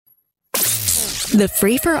The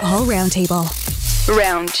Free for All Roundtable.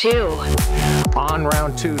 Round 2. On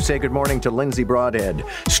round 2, say good morning to Lindsay Broadhead,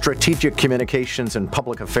 Strategic Communications and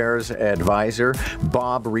Public Affairs Advisor.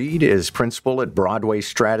 Bob Reid is principal at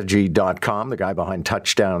BroadwayStrategy.com, the guy behind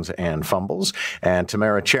Touchdowns and Fumbles. And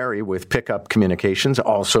Tamara with Pickup Communications,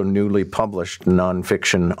 also newly published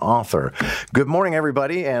nonfiction author. Good morning,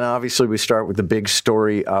 everybody. And obviously, we start with the big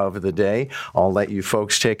story of the day. I'll let you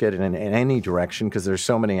folks take it in any direction because there's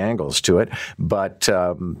so many angles to it. But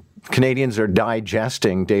Canadians are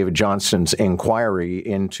digesting David Johnston's inquiry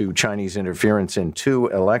into Chinese interference in 2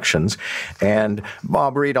 elections. And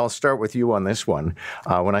Bob Reid, I'll start with you on this one.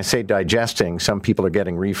 When I say digesting, some people are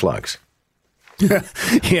getting reflux.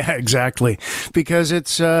 Yeah, exactly. Because it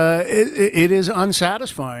is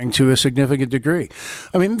unsatisfying to a significant degree.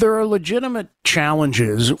 I mean, there are legitimate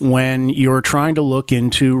challenges when you're trying to look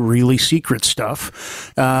into really secret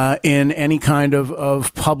stuff in any kind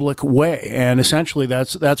of public way. And essentially,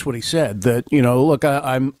 that's what he said. That, look,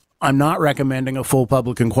 I'm not recommending a full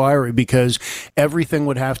public inquiry because everything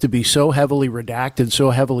would have to be so heavily redacted, so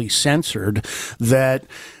heavily censored that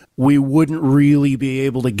we wouldn't really be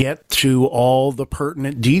able to get to all the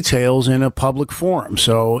pertinent details in a public forum.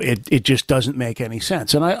 So it just doesn't make any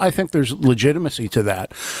sense. And I think there's legitimacy to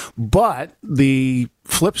that. But the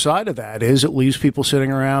flip side of that is it leaves people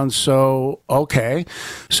sitting around. So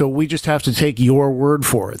we just have to take your word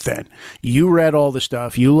for it then. You read all the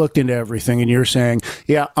stuff, you looked into everything, and you're saying,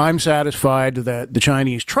 yeah, I'm satisfied that the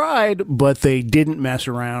Chinese tried, but they didn't mess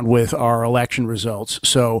around with our election results.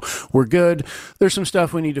 So we're good. There's some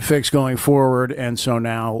stuff we need to fix going forward. And so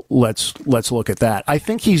now let's look at that. I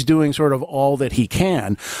think he's doing sort of all that he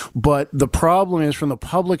can. But the problem is, from the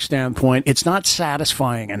public standpoint, it's not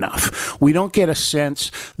satisfying enough. We don't get a sense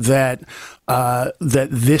that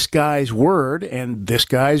this guy's word, and this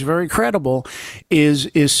guy's very credible, is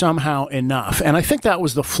somehow enough. And I think that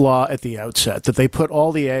was the flaw at the outset, that they put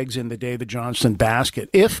all the eggs in the David Johnston basket.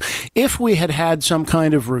 If we had some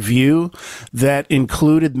kind of review that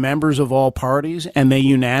included members of all parties and they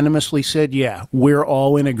unanimously said, yeah, we're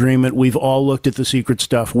all in agreement, we've all looked at the secret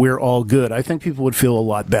stuff, we're all good, I think people would feel a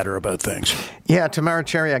lot better about things. Yeah, Tamara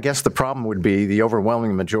Cherry, I guess the problem would be the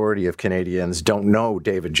overwhelming majority of Canadians don't know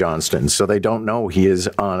David Johnston, so they don't know he is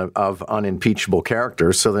of unimpeachable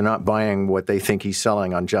character, so they're not buying what they think he's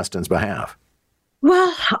selling on Justin's behalf.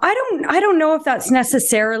 Well, I don't know if that's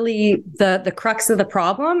necessarily the crux of the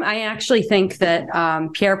problem. I actually think that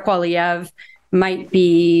Pierre Poilievre might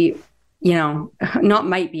be, not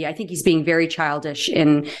might be. I think he's being very childish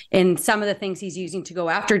in some of the things he's using to go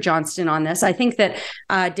after Johnston on this. I think that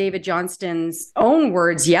David Johnston's own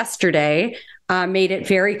words yesterday made it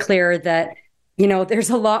very clear that there's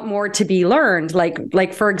a lot more to be learned.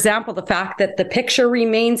 Like for example, the fact that the picture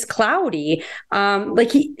remains cloudy,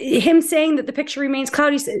 him saying that the picture remains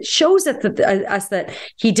cloudy shows us that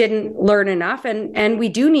he didn't learn enough, and we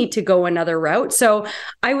do need to go another route. So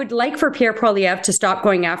I would like for Pierre Poilievre to stop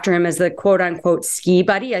going after him as the quote unquote ski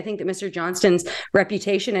buddy. I think that Mr. Johnston's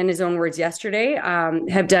reputation, and his own words yesterday,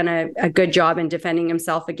 have done a good job in defending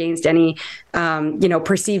himself against any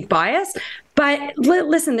perceived bias. But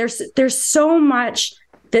listen, there's so much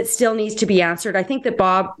that still needs to be answered. I think that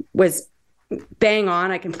Bob was bang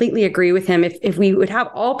on. I completely agree with him. If we would have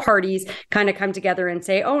all parties kind of come together and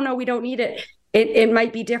say, oh, no, we don't need it, it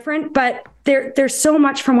might be different. But there's so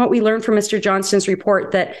much from what we learned from Mr. Johnston's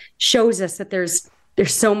report that shows us that there's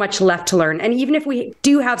so much left to learn. And even if we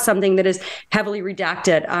do have something that is heavily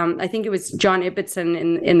redacted, I think it was John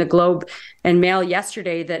Ibbotson in the Globe and Mail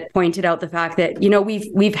yesterday that pointed out the fact that,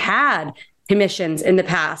 we've had commissions in the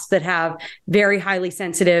past that have very highly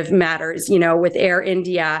sensitive matters, with Air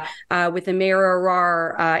India, with the Mayor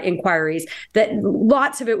Arar inquiries, that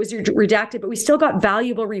lots of it was redacted, but we still got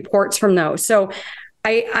valuable reports from those. So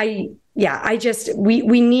we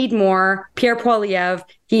need more. Pierre Poilievre,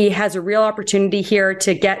 he has a real opportunity here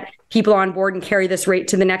to get people on board and carry this right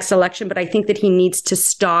to the next election. But I think that he needs to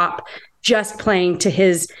stop just playing to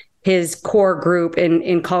his core group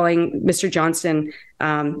in calling Mr. Johnston,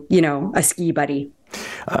 a ski buddy.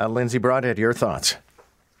 Lindsay Broadhead, your thoughts?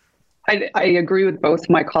 I agree with both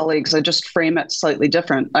my colleagues. I just frame it slightly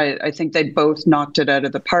different. I think they both knocked it out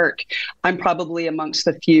of the park. I'm probably amongst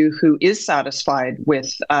the few who is satisfied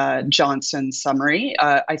with Johnson's summary.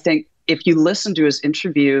 I think if you listen to his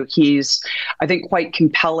interview, he's, I think, quite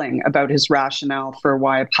compelling about his rationale for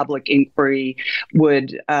why a public inquiry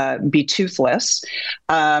would be toothless,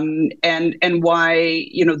 and why,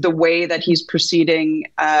 the way that he's proceeding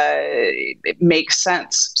it makes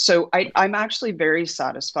sense. So I'm actually very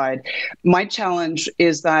satisfied. My challenge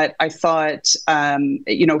is that I thought,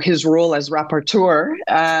 his role as rapporteur,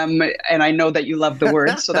 and I know that you love the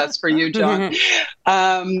word, so that's for you, John.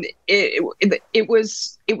 It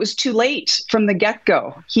was too late from the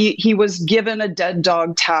get-go. He was given a dead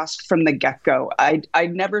dog task from the get-go. I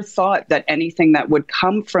never thought that anything that would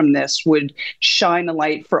come from this would shine a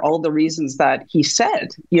light for all the reasons that he said.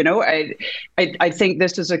 I think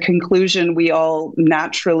this is a conclusion we all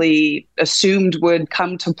naturally assumed would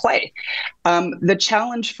come to play. The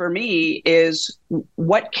challenge for me is,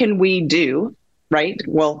 what can we do? Right?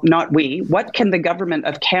 Well, not we. What can the government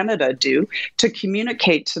of Canada do to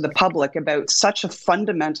communicate to the public about such a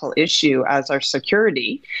fundamental issue as our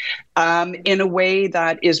security in a way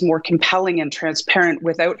that is more compelling and transparent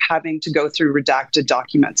without having to go through redacted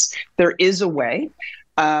documents? There is a way.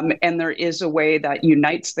 And there is a way that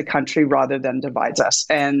unites the country rather than divides us.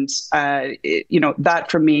 And,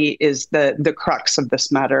 that for me is the crux of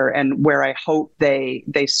this matter, and where I hope they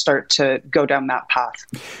start to go down that path.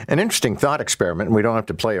 An interesting thought experiment, and we don't have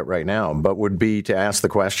to play it right now, but would be to ask the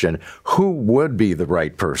question, who would be the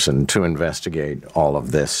right person to investigate all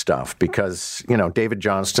of this stuff? Because, David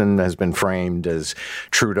Johnston has been framed as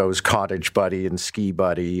Trudeau's cottage buddy and ski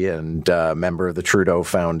buddy and member of the Trudeau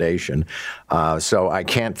Foundation. So I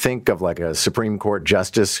can't think of like a Supreme Court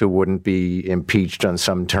justice who wouldn't be impeached on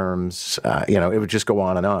some terms. It would just go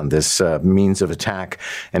on and on, this means of attack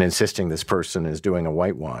and insisting this person is doing a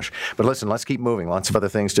whitewash. But listen, let's keep moving. Lots of other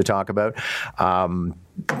things to talk about.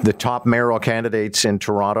 The top mayoral candidates in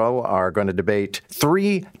Toronto are going to debate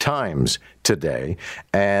 3 times today.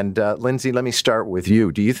 And Lindsay, let me start with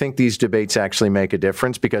you. Do you think these debates actually make a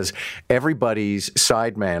difference? Because everybody's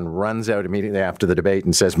sideman runs out immediately after the debate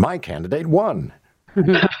and says, my candidate won.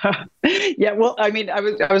 Yeah, well, I mean, I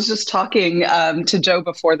was just talking to Joe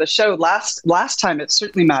before the show. Last time it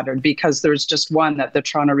certainly mattered because there's just one that the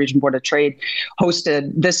Toronto Region Board of Trade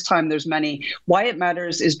hosted. This time there's many. Why it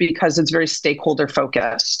matters is because it's very stakeholder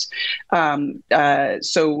focused.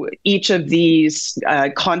 So each of these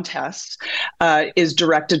contests is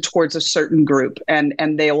directed towards a certain group,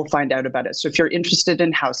 and they will find out about it. So if you're interested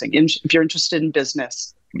in housing, if you're interested in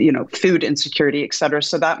business, food insecurity, et cetera.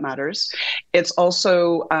 So that matters. It's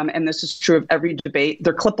also, and this is true of every debate,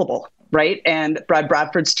 they're clippable, right? And Brad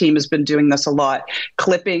Bradford's team has been doing this a lot,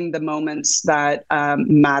 clipping the moments that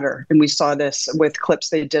matter. And we saw this with clips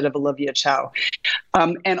they did of Olivia Chow.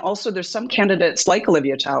 And also there's some candidates like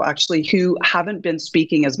Olivia Chow, actually, who haven't been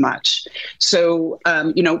speaking as much. So,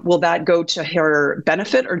 will that go to her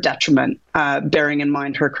benefit or detriment, bearing in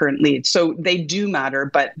mind her current lead? So they do matter,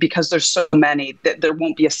 but because there's so many, there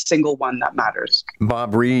won't be a single one that matters.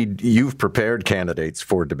 Bob Reid, you've prepared candidates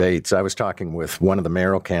for debates. I was talking with one of the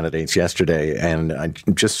mayoral candidates yesterday, and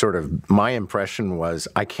my impression was,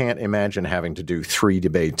 I can't imagine having to do 3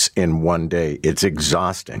 debates in one day. It's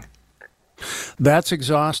exhausting. That's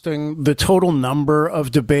exhausting. The total number of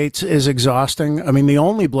debates is exhausting. I mean, the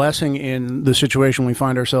only blessing in the situation we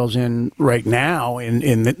find ourselves in right now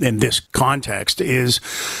in this context is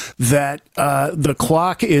that the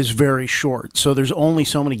clock is very short. So there's only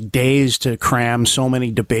so many days to cram so many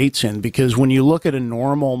debates in, because when you look at a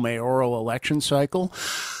normal mayoral election cycle,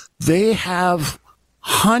 they have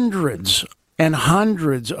hundreds and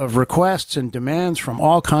hundreds of requests and demands from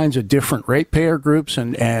all kinds of different ratepayer groups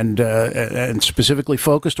and specifically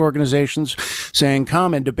focused organizations saying,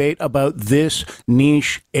 come and debate about this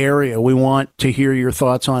niche area. We want to hear your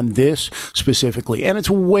thoughts on this specifically. And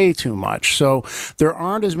it's way too much. So there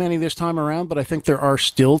aren't as many this time around, but I think there are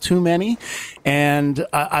still too many. And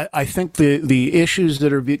I think the issues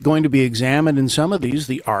that are going to be examined in some of these,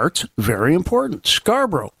 the arts, very important.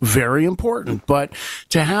 Scarborough, very important. But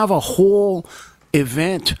to have a whole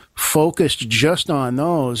event focused just on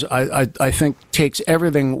those, I think takes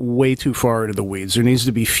everything way too far into the weeds. There needs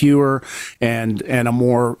to be fewer and a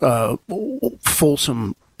more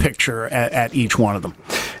fulsome picture at each one of them.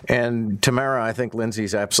 And Tamara, I think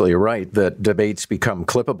Lindsay's absolutely right that debates become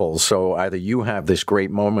clippable. So either you have this great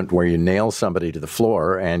moment where you nail somebody to the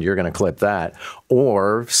floor and you're going to clip that,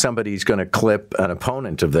 or somebody's going to clip an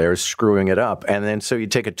opponent of theirs screwing it up. And then so you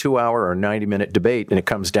take a 2-hour or 90-minute debate and it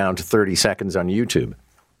comes down to 30 seconds on YouTube.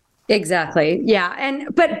 Exactly. Yeah.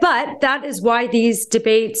 And but that is why these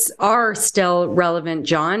debates are still relevant,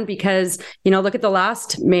 John, because, look at the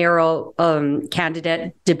last mayoral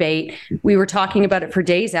candidate debate. We were talking about it for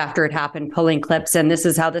days after it happened, pulling clips. And this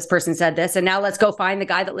is how this person said this. And now let's go find the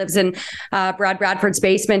guy that lives in Brad Bradford's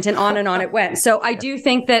basement, and on it went. So I do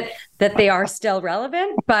think that they are still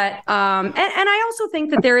relevant. But and I also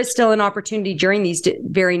think that there is still an opportunity during these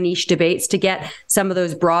very niche debates to get some of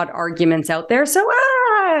those broad arguments out there. So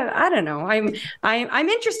I don't know. I'm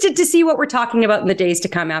interested to see what we're talking about in the days to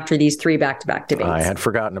come after these 3 back-to-back debates. I had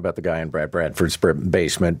forgotten about the guy in Brad Bradford's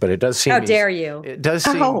basement, but it does seem... How dare you? It does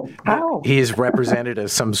seem he is represented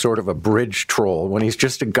as some sort of a bridge troll when he's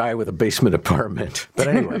just a guy with a basement apartment. But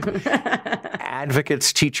anyway,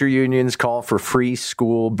 advocates, teacher unions call for free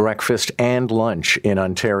school breakfast and lunch in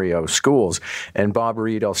Ontario schools. And Bob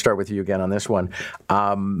Reid, I'll start with you again on this one.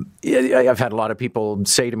 I've had a lot of people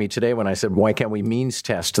say to me today when I said, why can't we means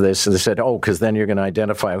test this? And they said, because then you're going to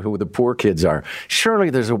identify who the poor kids are. Surely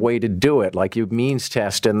there's a way to do it. Like you means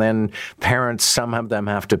test, and then parents, some of them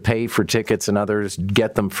have to pay for tickets and others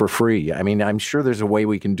get them for free. I mean, I'm sure there's a way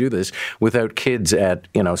we can do this without kids at,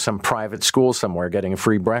 some private school somewhere getting a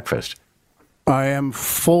free breakfast. I am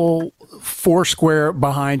full foursquare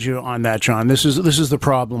behind you on that, John. This is the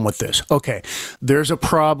problem with this. Okay, there's a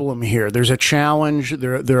problem here. There's a challenge.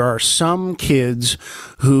 There are some kids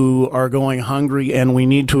who are going hungry, and we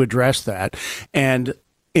need to address that. And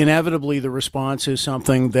inevitably, the response is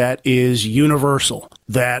something that is universal,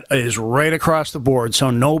 that is right across the board,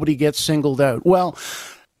 so nobody gets singled out. Well,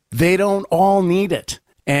 they don't all need it.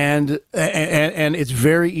 And it's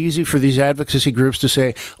very easy for these advocacy groups to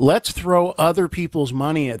say, let's throw other people's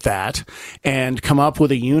money at that and come up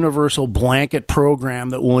with a universal blanket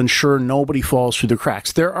program that will ensure nobody falls through the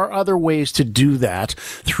cracks. There are other ways to do that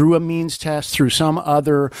through a means test, through some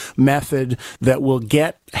other method that will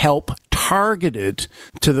get help targeted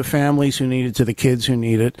to the families who need it, to the kids who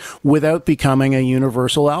need it, without becoming a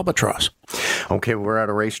universal albatross. Okay, we're at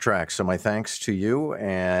a racetrack, so my thanks to you.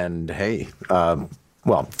 And hey,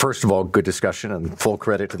 well, first of all, good discussion and full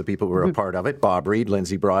credit to the people who were a part of it. Bob Reid,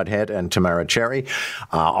 Lindsay Broadhead, and Tamara Cherry.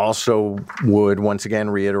 Also would once again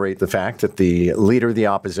reiterate the fact that the leader of the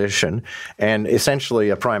opposition, and essentially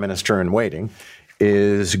a prime minister in waiting,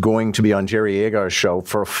 is going to be on Jerry Agar's show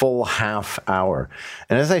for a full half hour.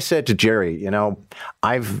 And as I said to Jerry,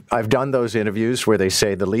 I've done those interviews where they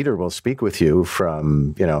say the leader will speak with you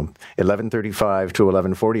from, 11:35 to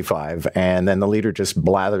 11:45, and then the leader just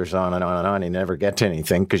blathers on and on and on. You never get to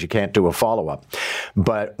anything because you can't do a follow-up.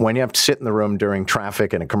 But when you have to sit in the room during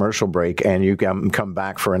traffic and a commercial break and you come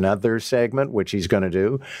back for another segment, which he's going to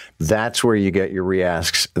do, that's where you get your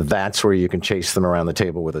re-asks. That's where you can chase them around the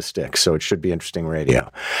table with a stick. So it should be interesting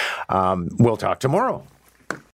radio. We'll talk tomorrow.